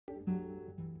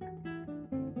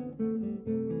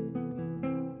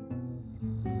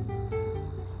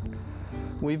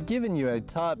We've given you a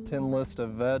top 10 list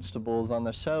of vegetables on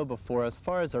the show before as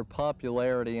far as their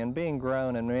popularity and being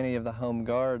grown in many of the home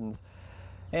gardens.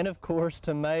 And of course,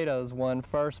 tomatoes won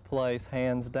first place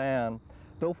hands down.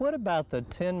 But what about the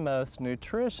 10 most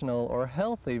nutritional or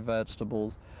healthy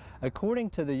vegetables? According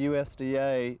to the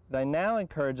USDA, they now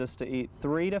encourage us to eat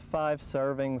 3 to 5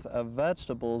 servings of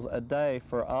vegetables a day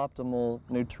for optimal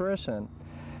nutrition.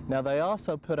 Now, they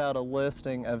also put out a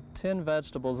listing of 10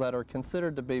 vegetables that are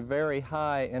considered to be very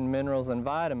high in minerals and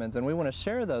vitamins, and we want to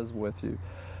share those with you.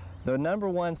 The number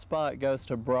 1 spot goes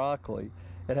to broccoli.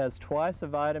 It has twice the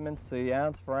vitamin C,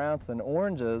 ounce for ounce, in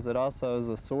oranges. It also is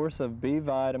a source of B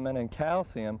vitamin and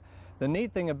calcium. The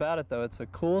neat thing about it, though, it's a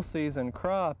cool season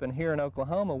crop, and here in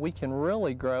Oklahoma, we can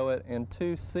really grow it in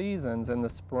 2 seasons, in the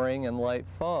spring and late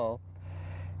fall.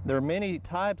 There are many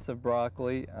types of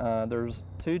broccoli. There's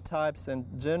 2 types in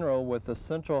general with a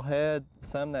central head,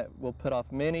 some that will put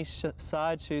off many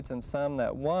side shoots and some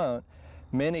that won't.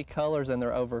 Many colors, and there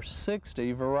are over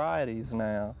 60 varieties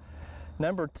now.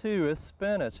 Number 2 is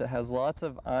spinach. It has lots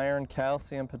of iron,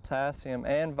 calcium, potassium,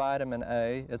 and vitamin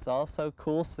A. It's also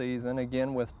cool season,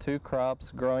 again with 2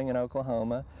 crops growing in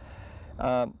Oklahoma.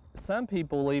 Some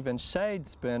people even shade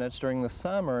spinach during the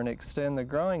summer and extend the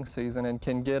growing season and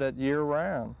can get it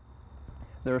year-round.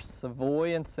 There's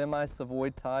Savoy and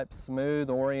semi-Savoy types, smooth,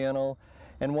 oriental,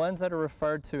 and ones that are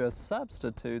referred to as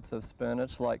substitutes of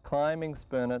spinach, like climbing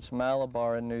spinach,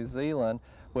 Malabar in New Zealand,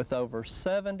 with over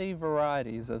 70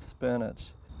 varieties of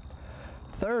spinach.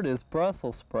 Third is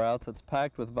Brussels sprouts. It's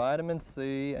packed with vitamin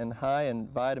C and high in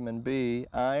vitamin B,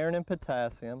 iron and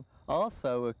potassium.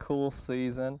 Also a cool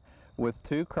season with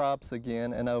 2 crops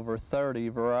again and over 30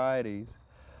 varieties.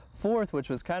 Fourth, which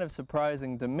was kind of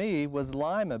surprising to me, was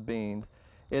lima beans.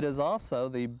 It is also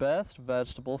the best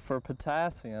vegetable for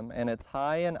potassium, and it's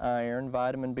high in iron,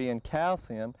 vitamin B, and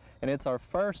calcium, and it's our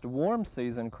first warm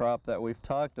season crop that we've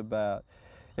talked about.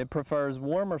 It prefers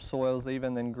warmer soils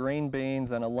even than green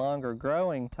beans and a longer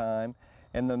growing time,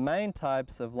 and the main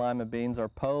types of lima beans are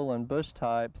pole and bush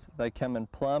types. They come in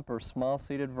plump or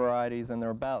small-seeded varieties, and there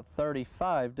are about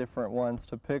 35 different ones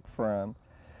to pick from.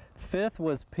 Fifth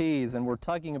was peas, and we're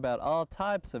talking about all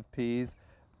types of peas,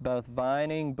 both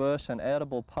vining, bush, and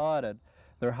edible potted.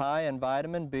 They're high in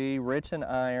vitamin B, rich in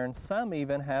iron. Some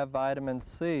even have vitamin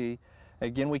C.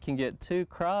 Again, we can get 2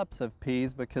 crops of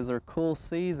peas because they're cool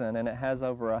season, and it has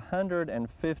over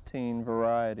 115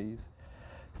 varieties.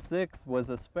 Sixth was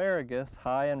asparagus,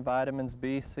 high in vitamins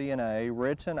B, C, and A,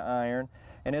 rich in iron,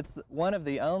 and it's one of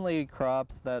the only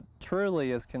crops that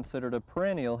truly is considered a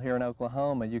perennial here in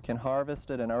Oklahoma. You can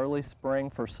harvest it in early spring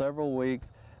for several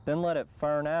weeks, then let it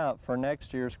fern out for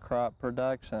next year's crop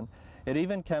production. It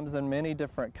even comes in many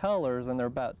different colors, and there are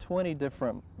about 20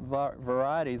 different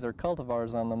varieties or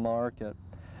cultivars on the market.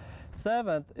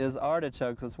 Seventh is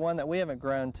artichokes. It's one that we haven't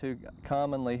grown too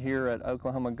commonly here at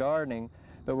Oklahoma Gardening,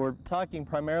 but we're talking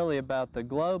primarily about the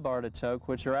globe artichoke,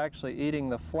 which are actually eating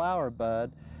the flower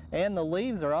bud, and the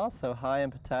leaves are also high in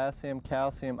potassium,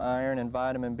 calcium, iron, and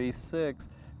vitamin B6.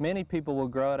 Many people will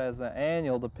grow it as an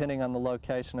annual depending on the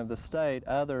location of the state,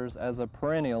 others as a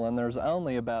perennial, and there's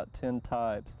only about 10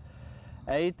 types.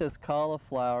 Eighth is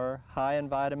cauliflower, high in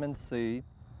vitamin C.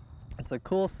 It's a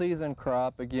cool season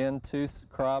crop, again 2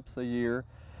 crops a year.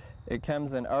 It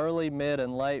comes in early, mid,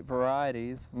 and late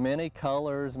varieties, many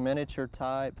colors, miniature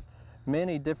types,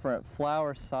 many different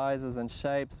flower sizes and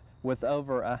shapes with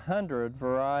over 100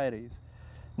 varieties.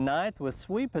 Ninth was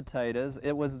sweet potatoes.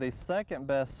 It was the second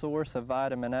best source of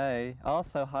vitamin A,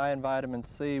 also high in vitamin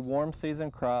C, warm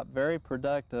season crop, very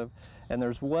productive, and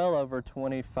there's well over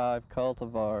 25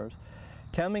 cultivars.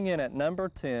 Coming in at number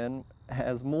 10,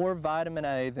 has more vitamin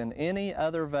A than any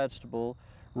other vegetable,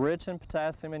 rich in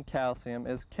potassium and calcium,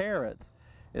 is carrots.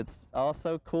 It's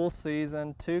also cool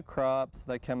season, 2 crops.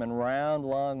 They come in round,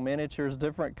 long, miniatures,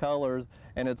 different colors,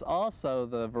 and it's also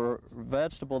the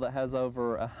vegetable that has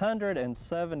over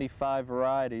 175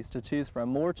 varieties to choose from,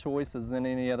 more choices than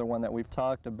any other one that we've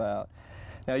talked about.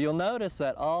 Now you'll notice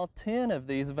that all 10 of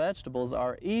these vegetables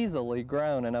are easily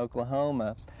grown in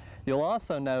Oklahoma. You'll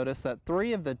also notice that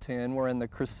 3 of the 10 were in the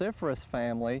cruciferous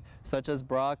family, such as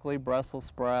broccoli, Brussels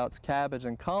sprouts, cabbage,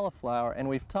 and cauliflower, and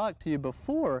we've talked to you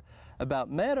before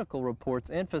about medical reports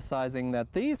emphasizing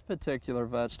that these particular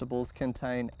vegetables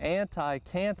contain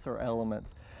anti-cancer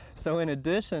elements. So in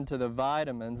addition to the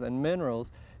vitamins and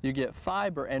minerals, you get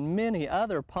fiber and many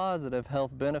other positive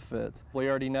health benefits. We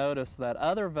already noticed that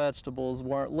other vegetables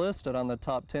weren't listed on the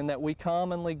top 10 that we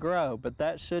commonly grow, but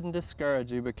that shouldn't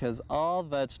discourage you because all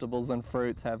vegetables and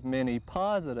fruits have many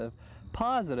positive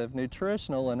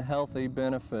nutritional and healthy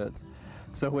benefits.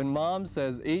 So when Mom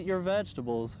says eat your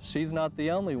vegetables, she's not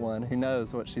the only one who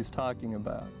knows what she's talking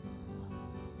about.